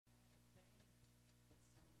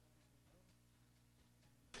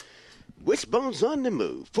Wishbone's on the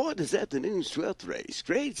move for this afternoon's 12th race.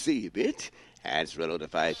 Grade C event. As Rello to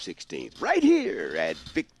 5/16th. Right here at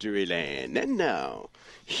Victoryland. And now,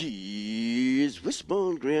 here's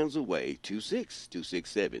Wishbone grounds away. 2-6,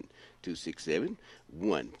 2-6-7, 2-6-7,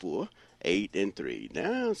 1-4, 8 and 3.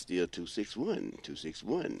 Now still 2-6-1,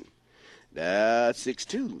 2-6-1.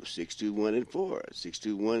 6-2, 6-2, 1 and 4,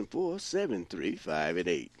 6-2, 1, 4, 7, 3, 5 and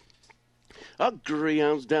 8. A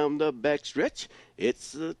greyhounds down the backstretch.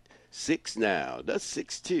 It's a 6 now. The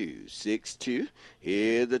 6-2, 6-2.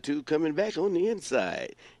 Here the 2 coming back on the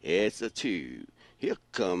inside. It's a 2. Here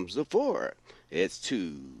comes the 4. It's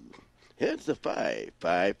 2. Here's the 5,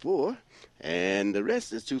 5-4. And the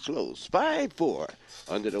rest is too close. 5-4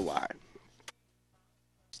 under the wire.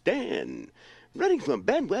 Stand. Running from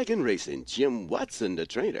Bandwagon Racing, Jim Watson, the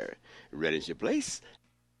trainer. Ready your place